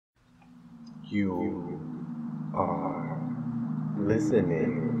You are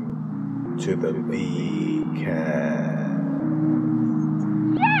listening to the V-Cast.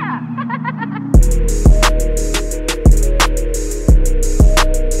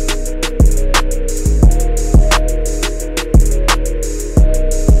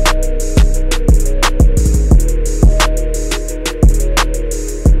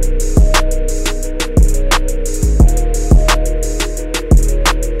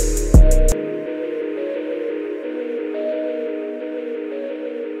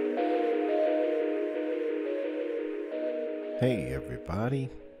 Hey everybody,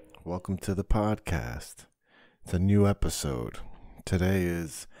 welcome to the podcast. It's a new episode. Today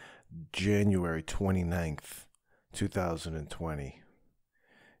is January 29th, 2020.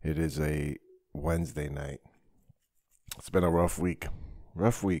 It is a Wednesday night. It's been a rough week.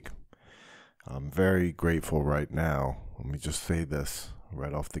 I'm very grateful right now. Let me just say this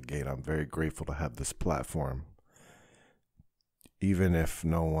right off the gate. I'm very grateful to have this platform. Even if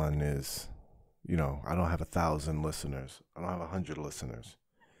no one is... I don't have 1,000 listeners. I don't have 100 listeners.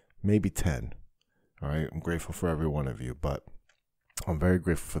 Maybe 10. All right. I'm grateful for every one of you, but I'm very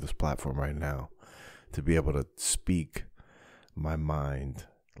grateful for this platform right now to be able to speak my mind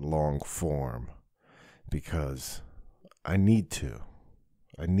long form because I need to.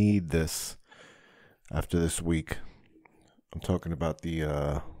 I need this after this week. I'm talking about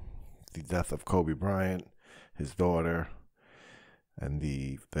the death of Kobe Bryant, his daughter, and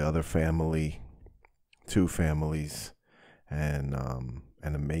the other family. Two families and a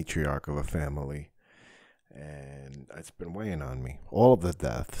matriarch of a family, and it's been weighing on me. All of the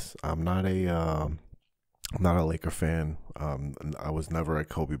deaths. I'm not a Laker fan. I was never a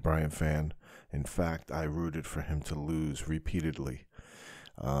Kobe Bryant fan. In fact, I rooted for him to lose repeatedly.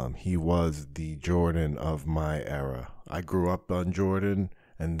 He was the Jordan of my era. I grew up on Jordan,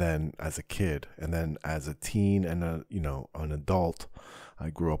 and then as a kid, and then as a teen and an adult,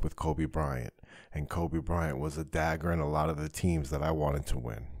 I grew up with Kobe Bryant. And Kobe Bryant was a dagger in a lot of the teams that I wanted to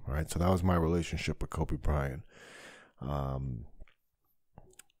win, right? So that was my relationship with Kobe Bryant.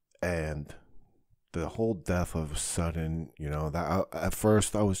 And the whole death of a sudden, at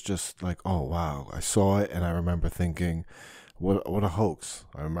first I was just like, oh, wow. I saw it, and I remember thinking, what a hoax.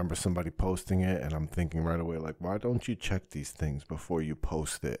 I remember somebody posting it, and I'm thinking right away, like, why don't you check these things before you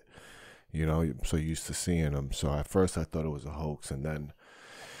post it? I'm so used to seeing them. So at first I thought it was a hoax, and then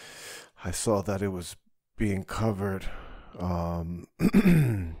I saw that it was being covered.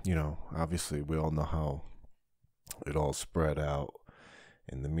 Obviously we all know how it all spread out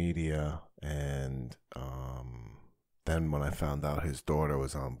in the media. And then when I found out his daughter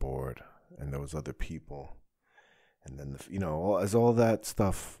was on board and there was other people, and then, as all that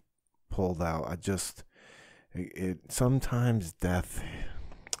stuff pulled out, sometimes death,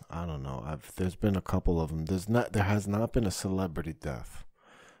 I don't know. There's been a couple of them. There has not been a celebrity death.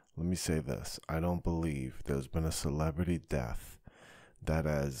 Let me say this. I don't believe there's been a celebrity death that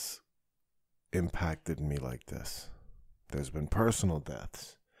has impacted me like this. There's been personal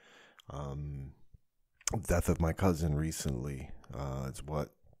deaths. Death of my cousin recently is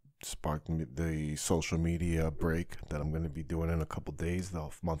what sparked the social media break that I'm going to be doing in a couple days, the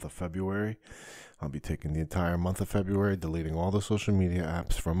month of February. I'll be taking the entire month of February, deleting all the social media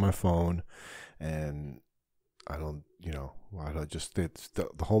apps from my phone, and I just did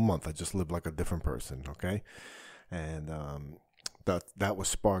the whole month. I just lived like a different person, okay? And that was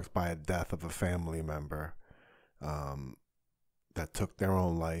sparked by a death of a family member that took their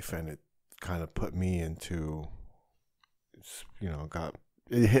own life, and it kind of put me into,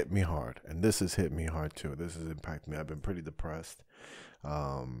 it hit me hard, and this has hit me hard too. This has impacted me. I've been pretty depressed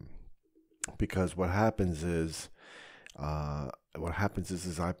because what happens is I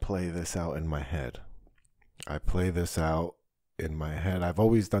play this out in my head. I've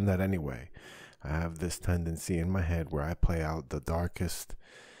always done that anyway. I have this tendency in my head where I play out the darkest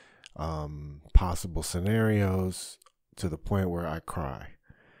possible scenarios to the point where I cry.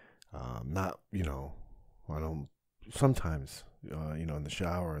 I don't, sometimes, in the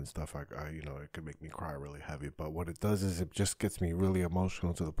shower and stuff, I it could make me cry really heavy. But what it does is it just gets me really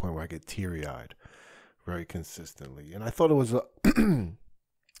emotional to the point where I get teary-eyed very consistently. And I thought it was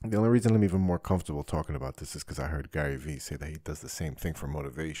the only reason I'm even more comfortable talking about this is because I heard Gary Vee say that he does the same thing for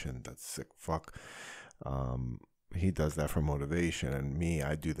motivation. That's sick fuck. He does that for motivation, and me,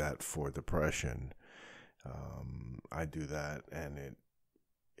 I do that for depression. I do that, and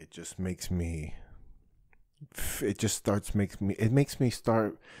it just makes me. It makes me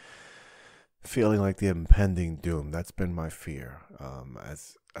start feeling like the impending doom. That's been my fear.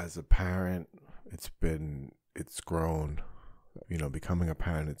 As a parent, it's grown. Becoming a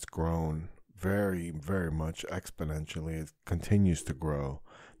parent, it's grown very, very much exponentially. It continues to grow,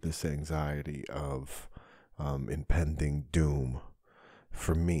 this anxiety of impending doom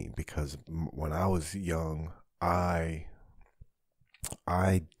for me, because when I was young, I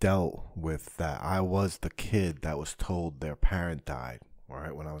dealt with that. I was the kid that was told their parent died. All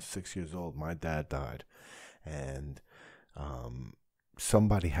right, when I was 6 years old, my dad died, and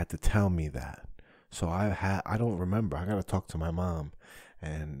somebody had to tell me that. So I don't remember. I got to talk to my mom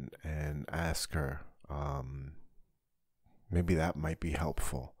and ask her. Maybe that might be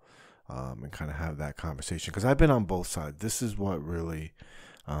helpful, and kind of have that conversation, because I've been on both sides. This is what really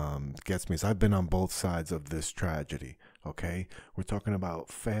gets me, is I've been on both sides of this tragedy. Okay, we're talking about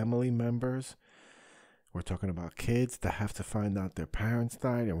family members. We're talking about kids that have to find out their parents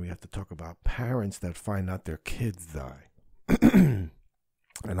died, and we have to talk about parents that find out their kids die.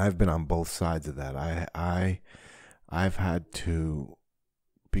 And I've been on both sides of that. I've had to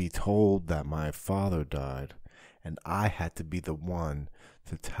be told that my father died, and I had to be the one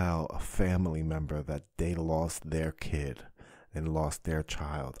to tell a family member that they lost their kid and lost their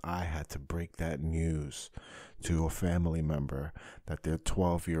child. I had to break that news to a family member that their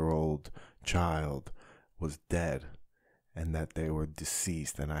 12-year-old child was dead and that they were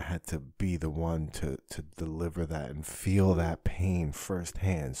deceased, and I had to be the one to deliver that and feel that pain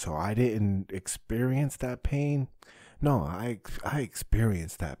firsthand. So I didn't experience that pain. No, I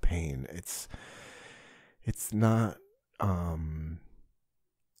experienced that pain. It's not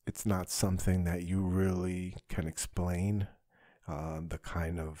something that you really can explain, the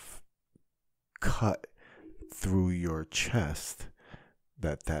kind of cut through your chest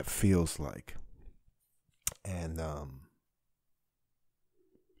that feels like. And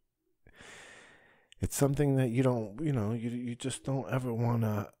it's something that you just don't ever want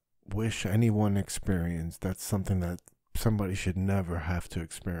to wish anyone experienced. That's something that somebody should never have to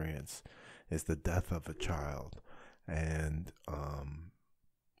experience, is the death of a child. And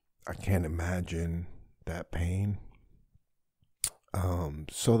I can't imagine that pain.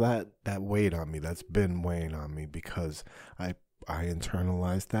 So that weighed on me. That's been weighing on me, because I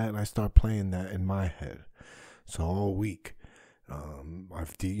internalized that, and I start playing that in my head. So all week,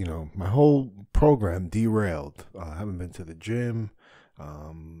 my whole program derailed. I haven't been to the gym.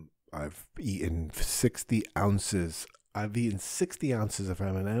 I've eaten 60 ounces. I've eaten 60 ounces of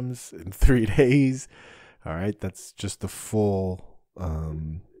M&Ms in 3 days. All right, that's just a full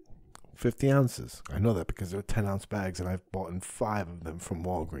 50 ounces. I know that because they're 10-ounce bags, and I've bought in 5 of them from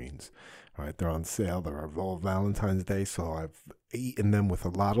Walgreens. All right, they're on sale. They're all Valentine's Day, so I've eaten them with a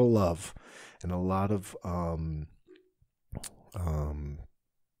lot of love and a lot of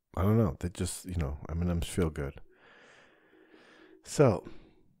I don't know. They just, M&Ms feel good. So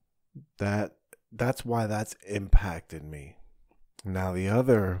that's why that's impacted me. Now the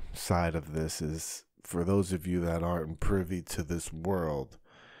other side of this is, for those of you that aren't privy to this world,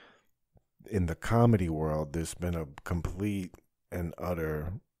 in the comedy world, there's been a complete and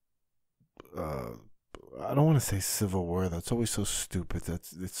utter, I don't want to say civil war. That's always so stupid.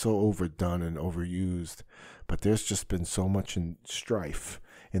 It's so overdone and overused. But there's just been so much strife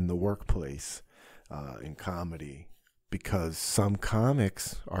in the workplace, in comedy, because some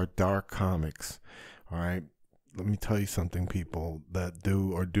comics are dark comics. All right. Let me tell you something, people that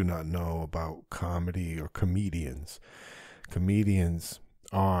do or do not know about comedy or comedians. Comedians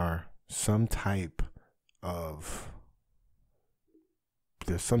are there's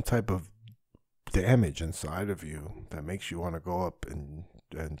some type of damage inside of you that makes you want to go up and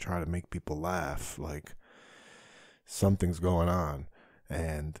try to make people laugh, like something's going on.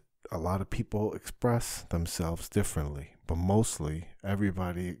 And a lot of people express themselves differently, but mostly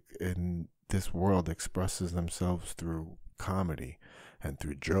everybody in this world expresses themselves through comedy and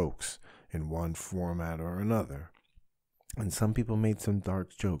through jokes in one format or another. And some people made some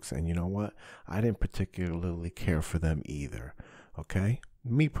dark jokes, and you know what? I didn't particularly care for them either. Okay?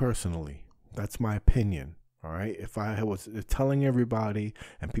 Me personally, that's my opinion. All right? If I was telling everybody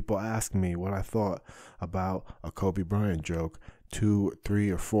and people asked me what I thought about a Kobe Bryant joke 2,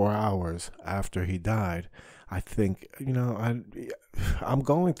 3, or 4 hours after he died, I think, I'm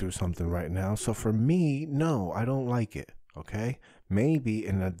going through something right now. So for me, no, I don't like it. Okay? Maybe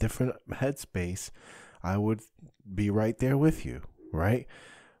in a different headspace, I would be right there with you, right?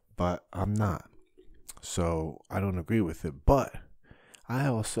 But I'm not. So I don't agree with it. But I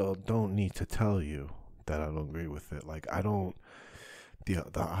also don't need to tell you that I don't agree with it. Like, I don't, the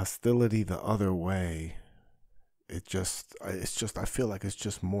hostility the other way, I feel like it's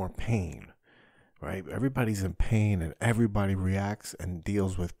just more pain, right? Everybody's in pain, and everybody reacts and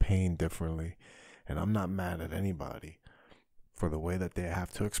deals with pain differently. And I'm not mad at anybody for the way that they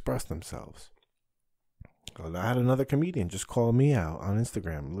have to express themselves. I had another comedian just call me out on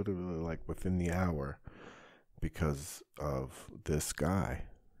Instagram, literally like within the hour, because of this guy,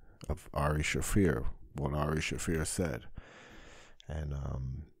 of Ari Shaffir, what Ari Shaffir said. And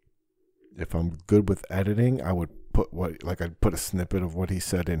if I'm good with editing, I would I'd put a snippet of what he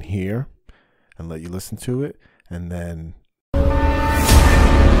said in here and let you listen to it, and then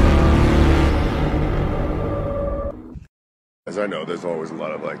as I know, there's always a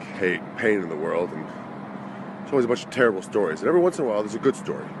lot of like hate, pain in the world, and there's always a bunch of terrible stories. And every once in a while, there's a good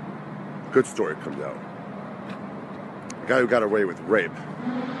story. A good story comes out. The guy who got away with rape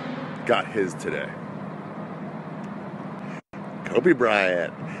got his today. Kobe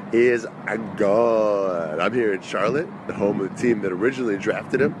Bryant is a god. I'm here in Charlotte, the home of the team that originally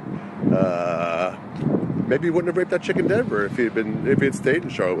drafted him. Maybe he wouldn't have raped that chick in Denver if he had stayed in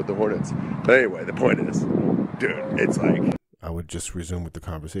Charlotte with the Hornets. But anyway, the point is, dude, it's like, I would just resume with the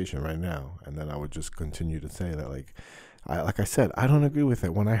conversation right now, and then I would just continue to say that, like I said, I don't agree with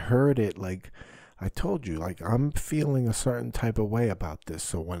it. When I heard it, like I told you, like I'm feeling a certain type of way about this.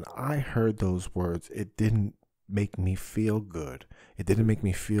 So when I heard those words, it didn't make me feel good. It didn't make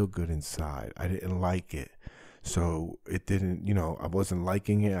me feel good inside. I didn't like it. So it didn't, I wasn't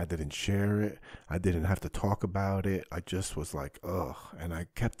liking it. I didn't share it. I didn't have to talk about it. I just was like, ugh. And I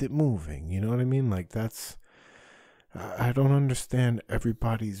kept it moving. You know what I mean? Like I don't understand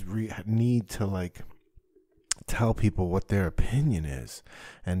everybody's need to like tell people what their opinion is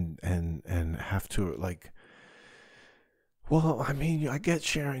and have to like, well, I mean, I get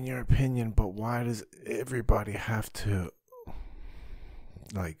sharing your opinion, but why does everybody have to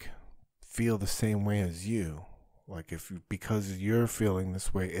like feel the same way as you? Like because you're feeling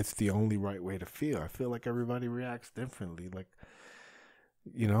this way, it's the only right way to feel. I feel like everybody reacts differently. Like,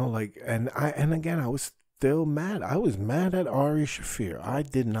 and again, I was still mad. I was mad at Ari Shaffir. I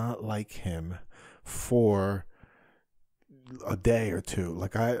did not like him for a day or two.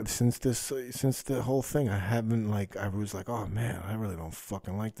 Like since the whole thing, I was like, oh man, I really don't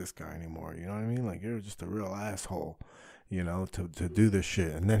fucking like this guy anymore. You know what I mean? Like, you're just a real asshole, to do this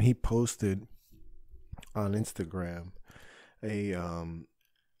shit. And then he posted on Instagram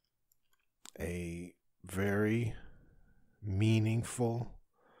a very meaningful,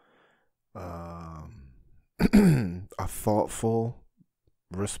 a thoughtful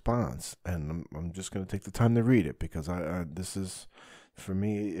response, and I'm just going to take the time to read it because this is, for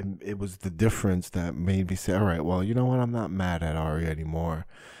me, it was the difference that made me say, all right, well, you know what, I'm not mad at Ari anymore.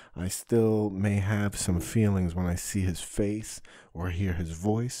 I still may have some feelings when I see his face or hear his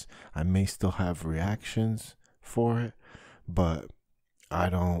voice. I may still have reactions for it, but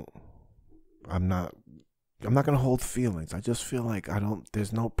I'm not going to hold feelings. I just feel like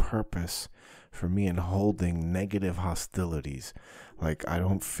there's no purpose for me in holding negative hostilities. Like, I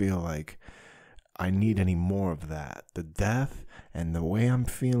don't feel like I need any more of that. The death and the way I'm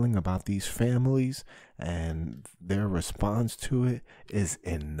feeling about these families and their response to it is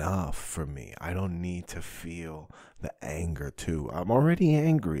enough for me. I don't need to feel the anger too. I'm already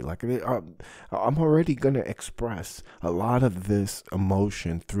angry. Like, I'm already going to express a lot of this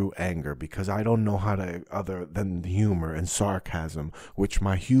emotion through anger because I don't know how to other than humor and sarcasm, which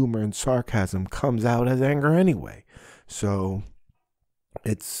my humor and sarcasm comes out as anger anyway. So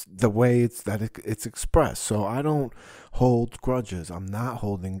it's the way it's expressed. So I don't hold grudges. I'm not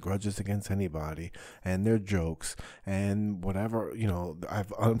holding grudges against anybody and their jokes and whatever.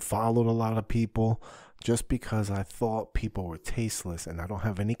 I've unfollowed a lot of people just because I thought people were tasteless, and I don't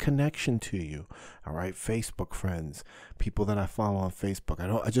have any connection to you. All right, Facebook friends, people that I follow on Facebook,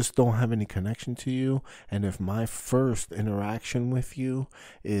 I just don't have any connection to you. And if my first interaction with you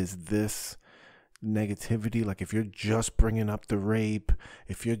is this negativity, like if you're just bringing up the rape,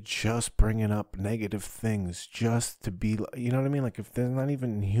 if you're just bringing up negative things just to be, you know what I mean? Like, if there's not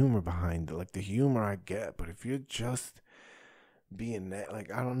even humor behind it, like the humor I get, but if you're just being that,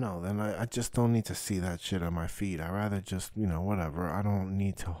 like, I don't know, then I just don't need to see that shit on my feed. I rather just, whatever. I don't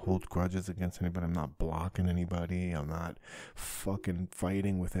need to hold grudges against anybody. I'm not blocking anybody. I'm not fucking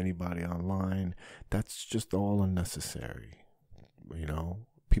fighting with anybody online. That's just all unnecessary.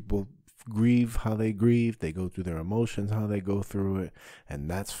 People grieve how they grieve. They go through their emotions how they go through it, and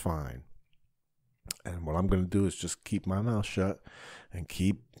that's fine. And what I'm going to do is just keep my mouth shut and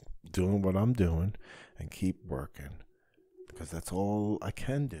keep doing what I'm doing and keep working, because that's all I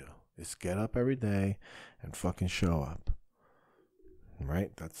can do, is get up every day and fucking show up.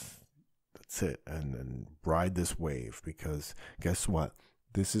 Right? That's it. And ride this wave, because guess what?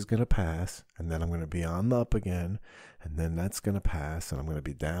 this is going to pass, and then I'm going to be on the up again, and then that's going to pass, and I'm going to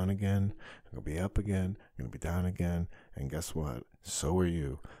be down again, I'm going to be up again, I'm going to be down again, and guess what? So are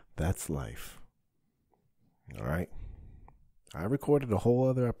you. That's life. All right? I recorded a whole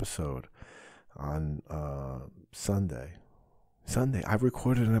other episode on Sunday. I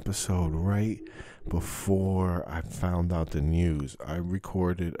recorded an episode right before I found out the news. I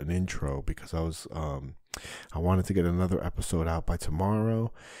recorded an intro because I wanted to get another episode out by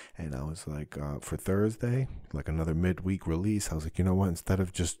tomorrow, and I was like, for Thursday, like another midweek release, I was like, you know what, instead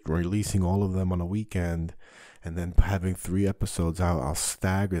of just releasing all of them on a weekend and then having 3 episodes out, I'll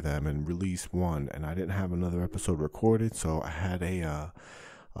stagger them and release one. And I didn't have another episode recorded, so I had a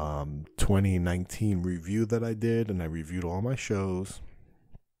 2019 review that I did, and I reviewed all my shows.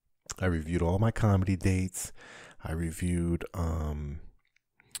 I reviewed all my comedy dates. I reviewed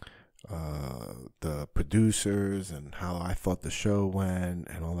the producers and how I thought the show went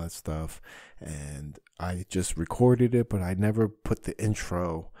and all that stuff. And I just recorded it, but I never put the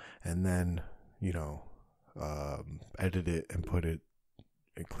intro and then, edit it and put it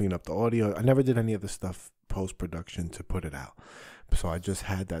and clean up the audio. I never did any of the stuff post-production to put it out. So I just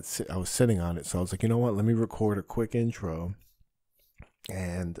had that, I was sitting on it. So I was like, you know what, let me record a quick intro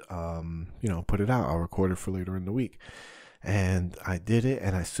and, put it out. I'll record it for later in the week. And I did it.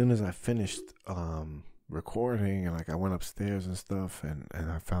 And as soon as I finished recording, and I went upstairs and stuff, and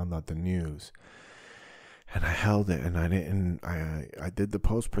I found out the news, and I held it, and I did the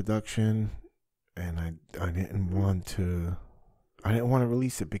post-production, and I didn't want to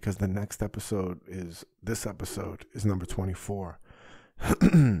release it because the next episode this episode is number 24.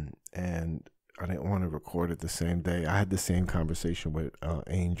 And I didn't want to record it the same day. I had the same conversation with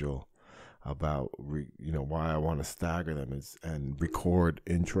Angel about why I want to stagger them and record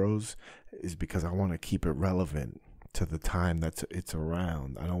intros is because I want to keep it relevant to the time that it's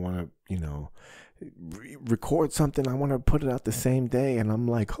around. I don't want to record something. I want to put it out the same day, and I'm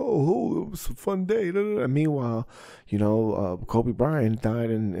like, oh, it was a fun day. And meanwhile, Kobe Bryant died,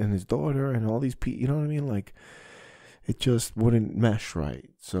 and his daughter, and all these people. You know what I mean? Like, it just wouldn't mesh right.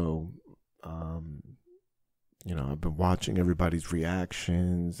 So, I've been watching everybody's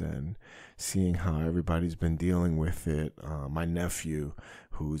reactions and seeing how everybody's been dealing with it. My nephew,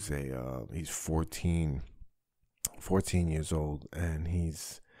 who's he's 14 years old, and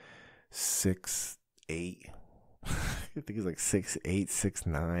he's 6'8". I think he's like 6'8",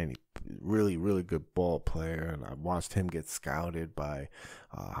 6'9". Really, really good ball player. And I watched him get scouted by,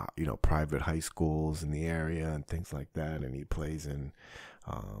 private high schools in the area and things like that. And he plays in,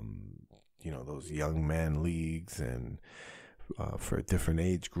 those young man leagues and for different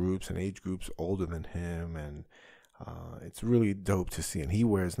age groups and age groups older than him. And it's really dope to see. And he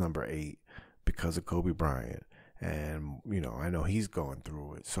wears number 8 because of Kobe Bryant. And, I know he's going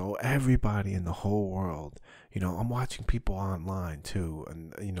through it. So everybody in the whole world, I'm watching people online too.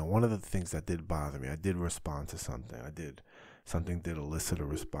 And, one of the things that did bother me, I did respond to something. Something did elicit a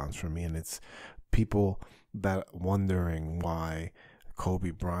response from me. And it's people that wondering why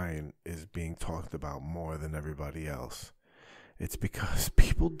Kobe Bryant is being talked about more than everybody else. It's because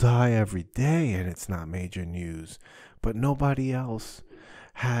people die every day and it's not major news. But nobody else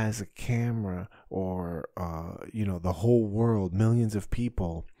has a camera or, the whole world, millions of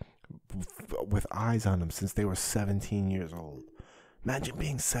people with eyes on them since they were 17 years old. Imagine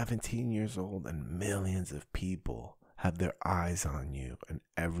being 17 years old and millions of people have their eyes on you and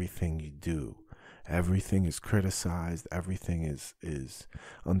everything you do. Everything is criticized. Everything is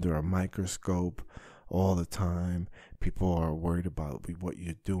under a microscope all the time. People are worried about what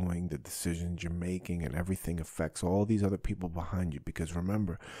you're doing, the decisions you're making, and everything affects all these other people behind you. Because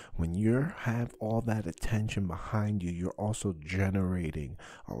remember, when you have all that attention behind you, you're also generating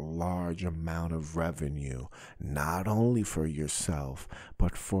a large amount of revenue, not only for yourself,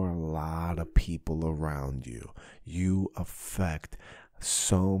 but for a lot of people around you. You affect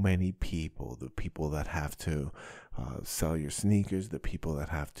so many people, the people that have to sell your sneakers, the people that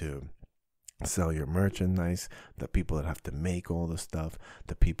have to sell your merchandise, the people that have to make all the stuff,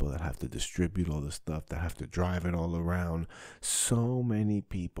 the people that have to distribute all the stuff, that have to drive it all around. So many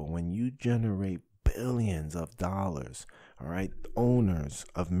people. When you generate billions of dollars, all right, owners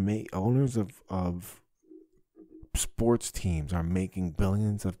of sports teams are making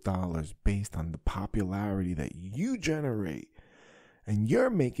billions of dollars based on the popularity that you generate. And you're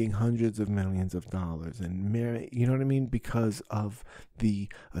making hundreds of millions of dollars, and you know what I mean? Because of the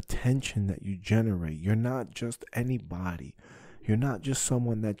attention that you generate. You're not just anybody. You're not just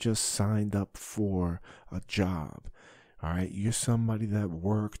someone that just signed up for a job. All right. You're somebody that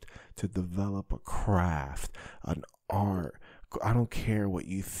worked to develop a craft, an art, I don't care what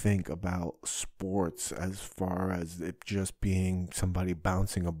you think about sports as far as it just being somebody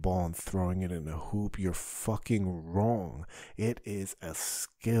bouncing a ball and throwing it in a hoop. You're fucking wrong. It is a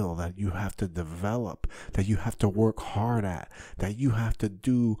skill that you have to develop, that you have to work hard at, that you have to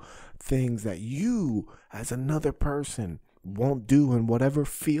do things that you as another person won't do in whatever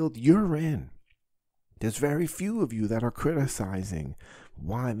field you're in. There's very few of you that are criticizing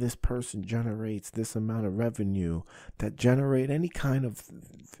why this person generates this amount of revenue that generate any kind of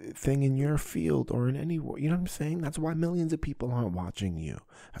thing in your field or in any, you know what I'm saying? That's why millions of people aren't watching you.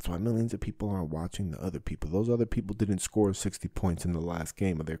 That's why millions of people aren't watching the other people. Those other people didn't score 60 points in the last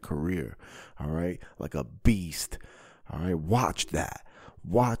game of their career, all right? Like a beast, all right? Watch that.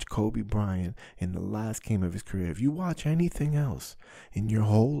 Watch Kobe Bryant in the last game of his career. If you watch anything else in your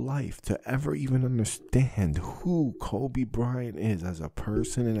whole life to ever even understand who Kobe Bryant is as a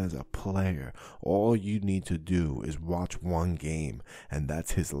person and as a player, all you need to do is watch one game, and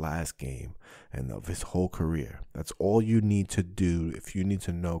that's his last game and of his whole career. That's all you need to do if you need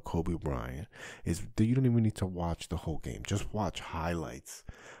to know Kobe Bryant. Is you don't even need to watch the whole game. Just watch highlights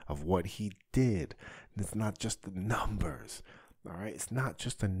of what he did. It's not just the numbers. All right, it's not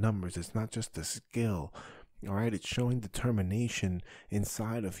just the numbers, it's not just the skill. All right, it's showing determination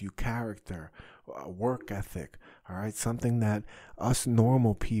inside of you, character, work ethic. All right, something that us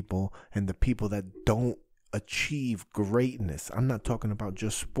normal people and the people that don't achieve greatness, I'm not talking about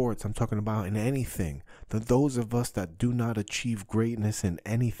just sports, I'm talking about in anything. Those of us that do not achieve greatness in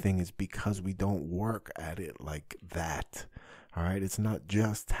anything is because we don't work at it like that. All right, it's not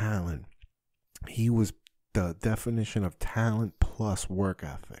just talent. He was the definition of talent plus work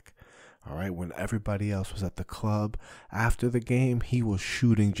ethic. All right, when everybody else was at the club after the game, he was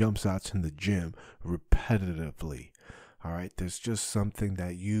shooting jump shots in the gym repetitively. All right, there's just something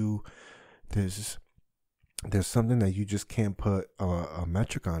that there's something that you just can't put a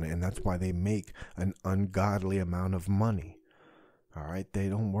metric on it, and that's why they make an ungodly amount of money. All right, they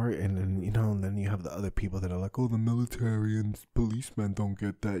don't worry, and then you have the other people that are like, oh, the military and policemen don't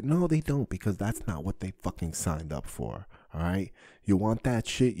get that. No, they don't, because that's not what they fucking signed up for. All right, you want that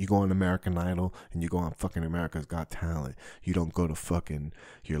shit? You go on American Idol and you go on fucking America's Got Talent. You don't go to fucking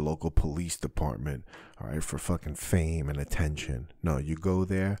your local police department, all right, for fucking fame and attention. No, you go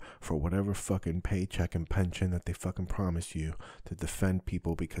there for whatever fucking paycheck and pension that they fucking promise you to defend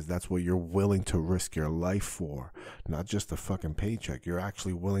people, because that's what you're willing to risk your life for. Not just a fucking paycheck. You're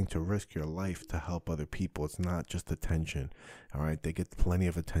actually willing to risk your life to help other people. It's not just attention, all right? They get plenty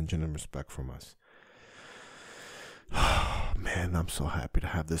of attention and respect from us. Man, I'm so happy to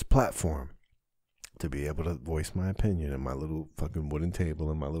have this platform to be able to voice my opinion in my little fucking wooden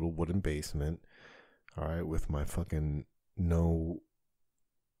table in my little wooden basement, all right, with my fucking no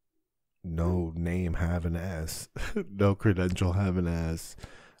name having ass, no credential having ass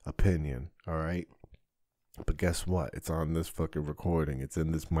opinion, all right? But guess what? It's on this fucking recording. It's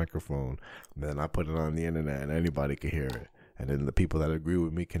in this microphone. And then I put it on the internet and anybody can hear it. And then the people that agree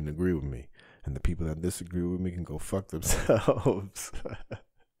with me can agree with me. And the people that disagree with me can go fuck themselves.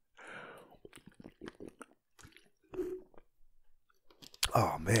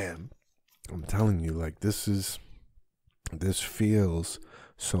 Oh, man. I'm telling you, like, this feels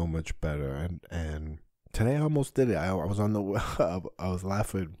so much better. And today I almost did it. I was I was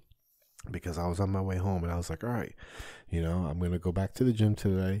laughing because I was on my way home and I was like, all right, I'm going to go back to the gym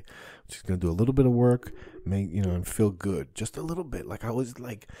today. I'm just going to do a little bit of work, and feel good. Just a little bit. Like I was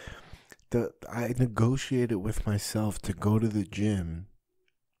like, I negotiated with myself to go to the gym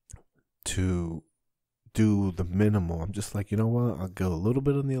to do the minimal. I'm just like, you know what? I'll go a little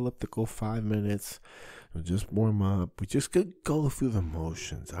bit on the elliptical, 5 minutes. We'll just warm up. We just could go through the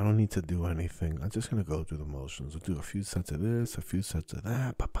motions. I don't need to do anything. I'm just going to go through the motions. We'll do a few sets of this, a few sets of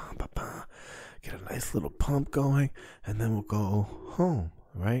that. Get a nice little pump going. And then we'll go home,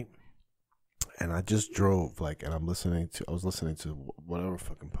 right? And I just drove, and I was listening to whatever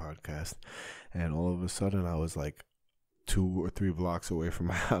fucking podcast. And all of a sudden I was like 2 or 3 blocks away from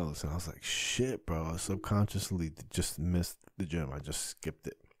my house. And I was like, shit, bro. I subconsciously just missed the gym. I just skipped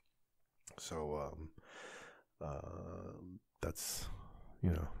it. So,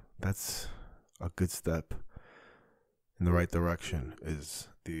 that's a good step in the right direction, is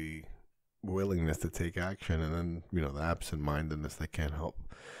the willingness to take action, and then, the absent-mindedness that can't help.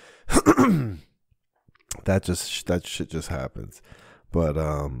 that shit just happens. But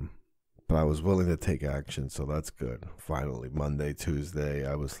I was willing to take action, so that's good. Finally, Monday, Tuesday,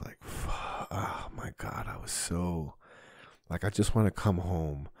 I was like, oh my God, I was so, I just want to come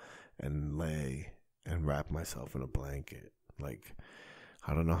home and lay and wrap myself in a blanket.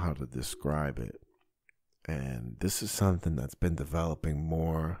 I don't know how to describe it. And this is something that's been developing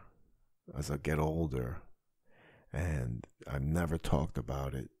more as I get older. And I've never talked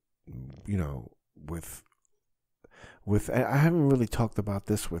about it, with I haven't really talked about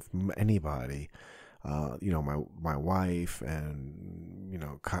this with anybody. My wife and,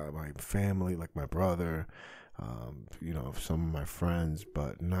 kind of my family, like my brother, some of my friends,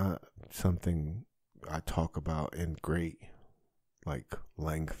 but not something I talk about in great,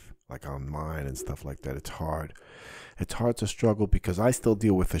 length, online and stuff like that. It's hard to struggle because I still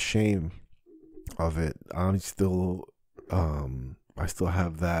deal with the shame of it. I still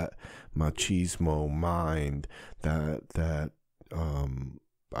have that machismo mind that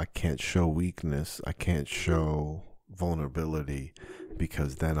I can't show weakness. I can't show vulnerability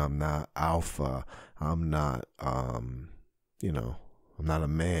because then I'm not alpha. I'm not I'm not a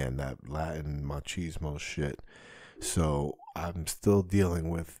man, that Latin machismo shit. So I'm still dealing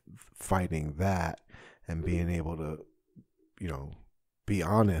with fighting that and being able to, be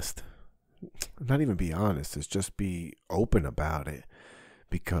honest. Not even be honest, it's just be open about it,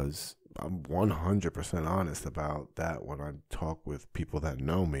 because I'm 100% honest about that when I talk with people that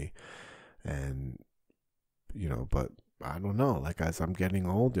know me. And, but I don't know, as I'm getting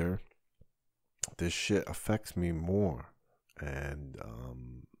older, this shit affects me more. And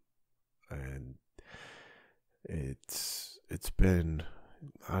it's been,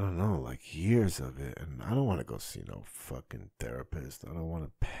 I don't know, years of it. And I don't want to go see no fucking therapist. I don't want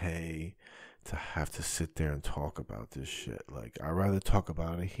to pay to have to sit there and talk about this shit. I'd rather talk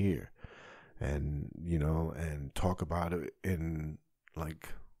about it here and, and talk about it in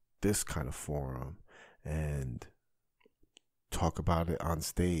this kind of forum and talk about it on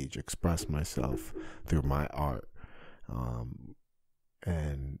stage, express myself through my art.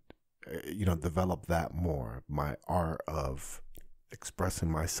 And develop that more, my art of expressing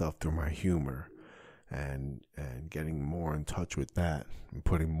myself through my humor, and getting more in touch with that and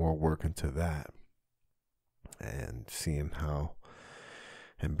putting more work into that, and seeing how,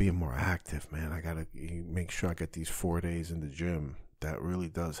 and being more active, man. I gotta make sure I get these 4 days in the gym. That really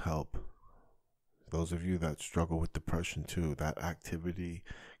does help. Those of you that struggle with depression too, that activity,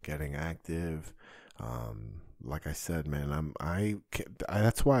 getting active, like I said, man,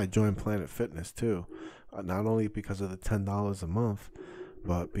 that's why I joined Planet Fitness too. Not only because of the $10 a month,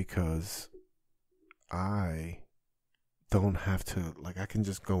 but because I don't have to, I can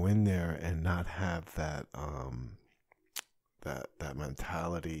just go in there and not have that, that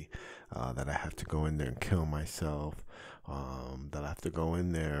mentality, that I have to go in there and kill myself, that I have to go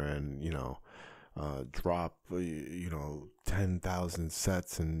in there and, drop 10,000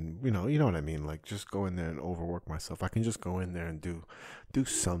 sets, and you know what I mean, just go in there and overwork myself. I can just go in there and do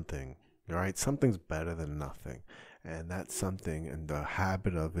something, right? Something's better than nothing. And that something, and the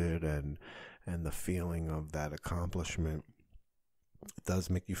habit of it, and the feeling of that accomplishment, it does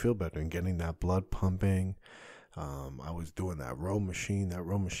make you feel better, and getting that blood pumping. I was doing that row machine. That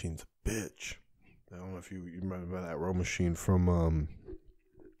row machine's a bitch. I don't know if you remember that row machine from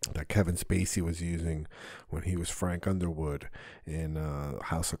that Kevin Spacey was using when he was Frank Underwood in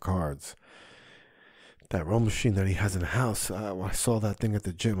House of Cards. That row machine that he has in the house, when I saw that thing at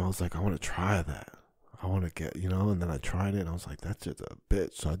the gym, I was like, I want to try that. I want to get, and then I tried it, and I was like, that's just a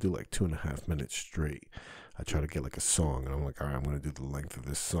bitch. So I do 2.5 minutes straight. I try to get a song, and I'm like, all right, I'm going to do the length of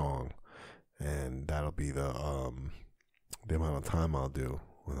this song, and that'll be the amount of time I'll do.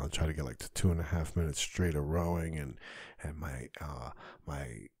 And I'll try to get to 2.5 minutes straight of rowing, and my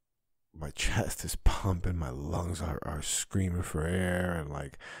chest is pumping, my lungs are screaming for air, and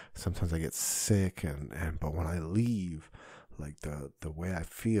sometimes I get sick, but when I leave, the way I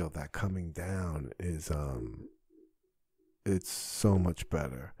feel, that coming down is it's so much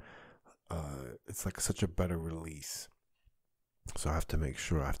better. It's such a better release. So I have to make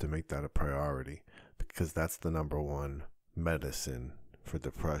that a priority, because that's the number one medicine for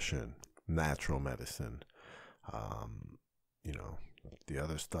depression, natural medicine. The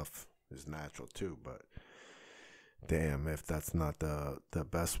other stuff is natural too, but damn, if that's not the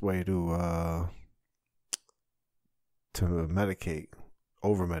best way to medicate,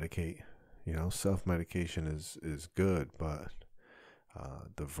 over medicate. Self-medication is good, but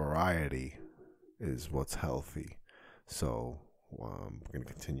the variety is what's healthy. So we're gonna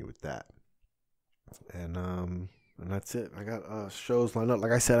continue with that, and that's it. I got shows lined up.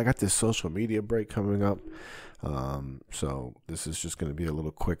 Like I said, I got this social media break coming up. So this is just gonna be a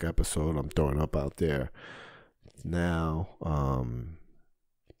little quick episode I'm throwing up out there now.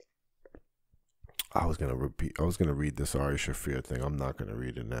 I was gonna read this Ari Shaffir thing. I'm not gonna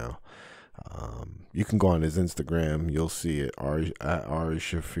read it now. You can go on his Instagram. You'll see it. Ari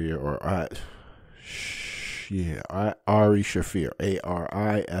Shaffir, or at Ari Shaffir,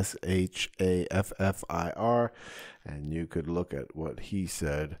 ARISHAFFIR, and you could look at what he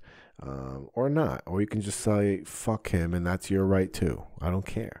said, or not, or you can just say fuck him, and that's your right too. I don't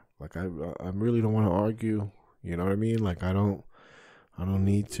care. Like I really don't want to argue. You know what I mean? Like I don't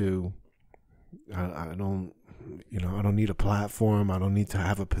need to. I don't. I don't need a platform. I don't need to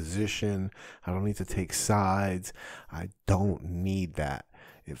have a position. I don't need to take sides. I don't need that.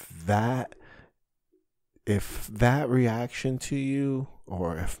 If that reaction to you,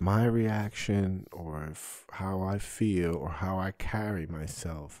 or if my reaction, or if how I feel, or how I carry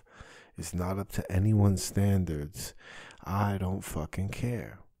myself is not up to anyone's standards, I don't fucking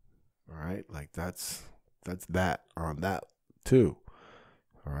care. All right? Like that's that on that too.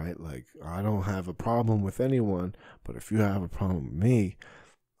 All right, like I don't have a problem with anyone, but if you have a problem with me,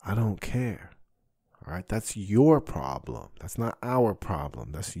 I don't care. All right, that's your problem. That's not our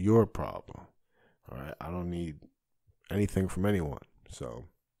problem. That's your problem. All right, I don't need anything from anyone. So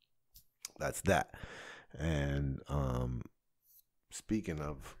that's that. And speaking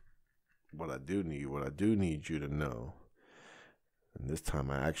of what I do need you to know, and this time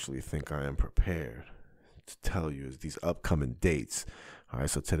I actually think I am prepared to tell you, is these upcoming dates. All right,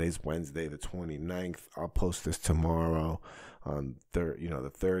 so today's Wednesday, the 29th. I'll post this tomorrow on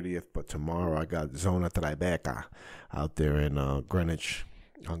the 30th. But tomorrow I got Zona Tribeca out there in Greenwich,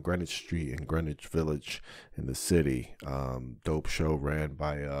 on Greenwich Street in Greenwich Village in the city. Dope show ran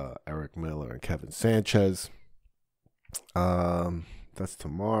by Eric Miller and Kevin Sanchez. That's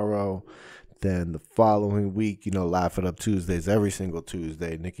tomorrow. Then the following week, Laugh It Up Tuesdays, every single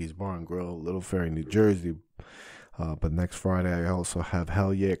Tuesday, Nikki's Bar and Grill, Little Ferry, New Jersey. But next Friday, I also have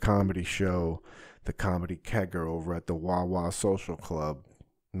Hell Yeah Comedy Show, the Comedy Kegger over at the Wawa Social Club,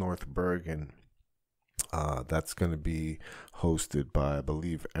 North Bergen. That's going to be hosted by, I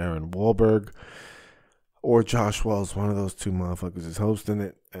believe, Aaron Wahlberg or Josh Wells. One of those two motherfuckers is hosting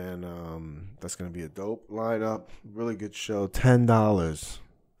it. And that's going to be a dope lineup. Really good show. $10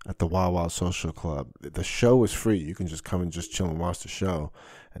 at the Wawa Social Club. The show is free. You can just come and just chill and watch the show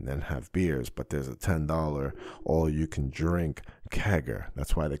and then have beers. But there's a $10 all you can drink kegger.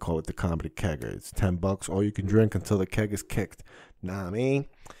 That's why they call it the Comedy Kegger. It's $10 all you can drink until the keg is kicked. Nah, I mean.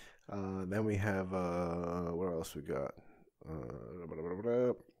 Then we have what else we got?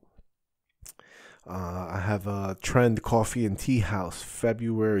 I have a Trend Coffee and Tea House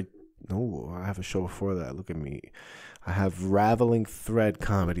February. No, I have a show before that. Look at me. I have Raveling Thread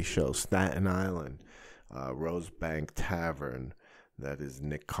Comedy Show, Staten Island, Rosebank Tavern. That is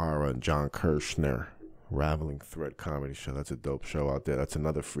Nick Cara and John Kirshner. Raveling Thread Comedy Show. That's a dope show out there. That's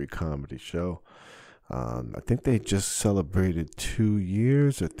another free comedy show. I think they just celebrated 2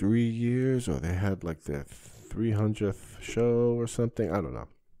 years or 3 years, or they had like their 300th show or something. I don't know.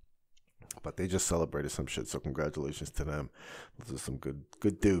 But they just celebrated some shit, so congratulations to them. Those are some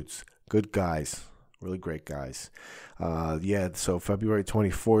good dudes, good guys, really great guys. So February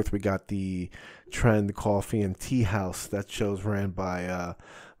 24th, we got the Trend Coffee and Tea House. That show's ran by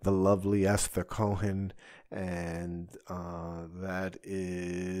the lovely Esther Cohen, and that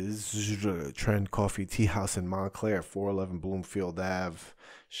is Trend Coffee Tea House in Montclair, 411 Bloomfield Ave.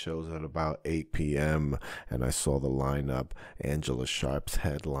 Shows at about 8 p.m. And I saw the lineup. Angela Sharp's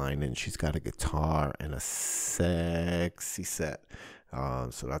headlining. She's got a guitar and a sexy set.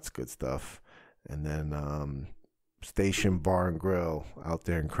 So that's good stuff. And then Station Bar and Grill out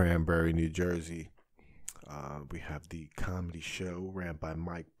there in Cranberry, New Jersey. We have the comedy show ran by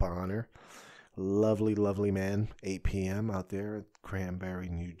Mike Bonner. Lovely, lovely man. 8 p.m. out there at Cranberry,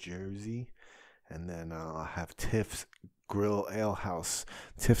 New Jersey. And then I'll have Tiff's Grill Ale House,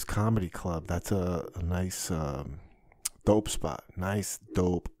 Tiff's Comedy Club. That's a nice dope spot. Nice,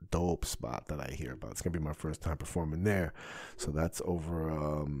 dope spot that I hear about. It's going to be my first time performing there. So that's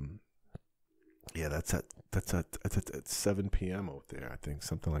over, that's at 7 p.m. out there, I think,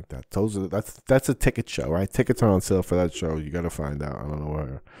 something like that. That's a ticket show, right? Tickets are on sale for that show. You got to find out. I don't know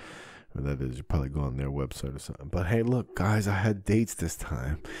where that is. You probably go on their website or something. But hey, look, guys, I had dates this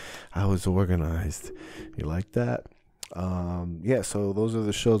time. I was organized. You like that? So those are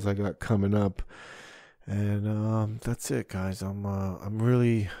the shows I got coming up, and that's it, guys. I'm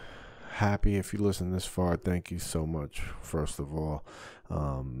really happy. If you listen this far, thank you so much. First of all,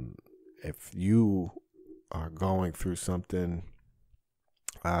 if you are going through something,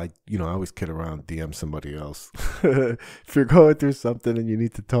 I always kid around, DM somebody else. If you're going through something and you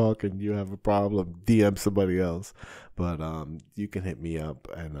need to talk and you have a problem, DM somebody else. But you can hit me up,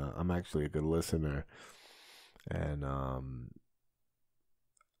 and I'm actually a good listener. And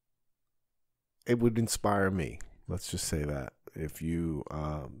it would inspire me. Let's just say that. If you,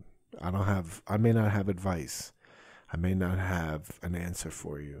 I may not have advice. I may not have an answer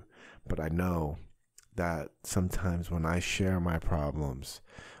for you, but I know that sometimes when I share my problems,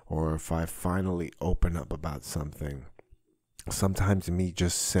 or if I finally open up about something, sometimes me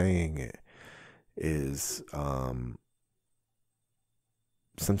just saying it is,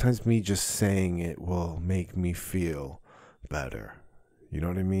 sometimes me just saying it will make me feel better. You know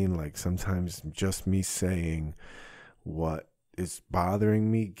what I mean? Like sometimes just me saying what is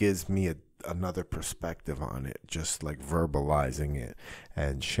bothering me gives me another perspective on it, just like verbalizing it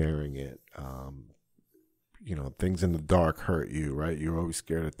and sharing it. You know, things in the dark hurt you, right? You're always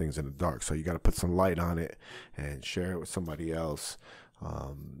scared of things in the dark. So you got to put some light on it and share it with somebody else.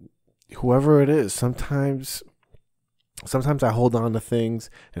 Whoever it is, sometimes I hold on to things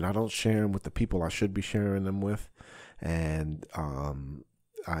and I don't share them with the people I should be sharing them with. And,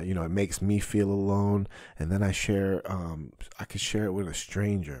 you know, it makes me feel alone. And then I could share it with a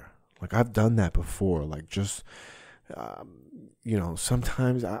stranger. Like I've done that before. Like just, you know,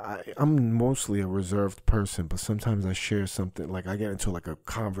 sometimes I'm mostly a reserved person, but sometimes I share something, like I get into like a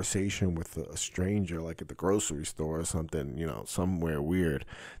conversation with a stranger, like at the grocery store or something, you know, somewhere weird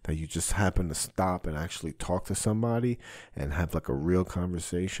that you just happen to stop and actually talk to somebody and have like a real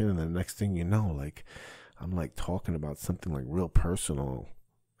conversation. And the next thing you know, like I'm like talking about something like real personal,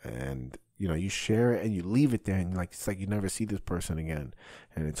 and you know, you share it and you leave it there, and like it's like you never see this person again,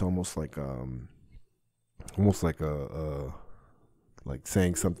 and it's almost like like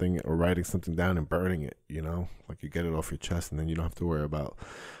saying something or writing something down and burning it, you know, like you get it off your chest and then you don't have to worry about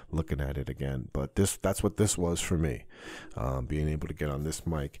looking at it again. But that's what this was for me, being able to get on this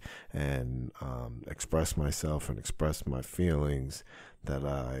mic and express myself and express my feelings that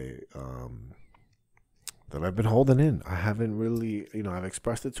I've been holding in. I haven't really, you know, I've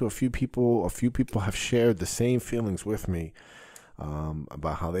expressed it to a few people. A few people have shared the same feelings with me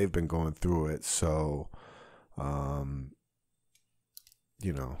about how they've been going through it. So,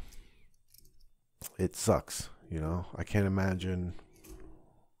 you know, it sucks. You know, I can't imagine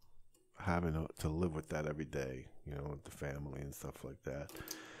having to live with that every day, you know, with the family and stuff like that.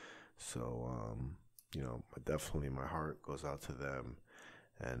 So, you know, definitely my heart goes out to them.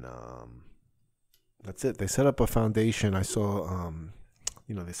 And that's it. They set up a foundation. I saw,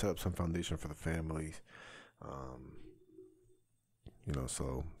 you know, they set up some foundation for the families. You know,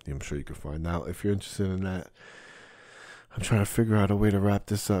 so I'm sure you can find out if you're interested in that. I'm trying to figure out a way to wrap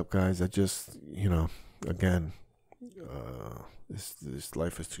this up, guys. I just, you know, again, this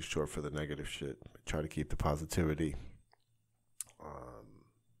life is too short for the negative shit. Try to keep the positivity,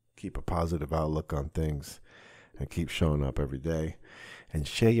 keep a positive outlook on things, and keep showing up every day. And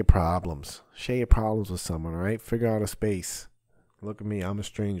share your problems. Share your problems with someone, all right? Figure out a space. Look at me. I'm a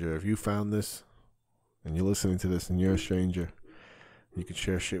stranger. If you found this and you're listening to this and you're a stranger, you can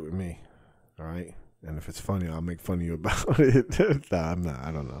share shit with me, all right? And if it's funny, I'll make fun of you about it. Nah, I'm not.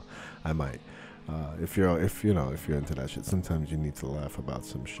 I don't know. I might. If you're into that shit, sometimes you need to laugh about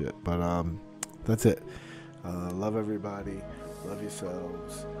some shit. But that's it. Love everybody. Love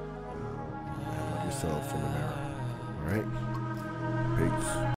yourselves. And love yourself in the mirror. All right. Peace.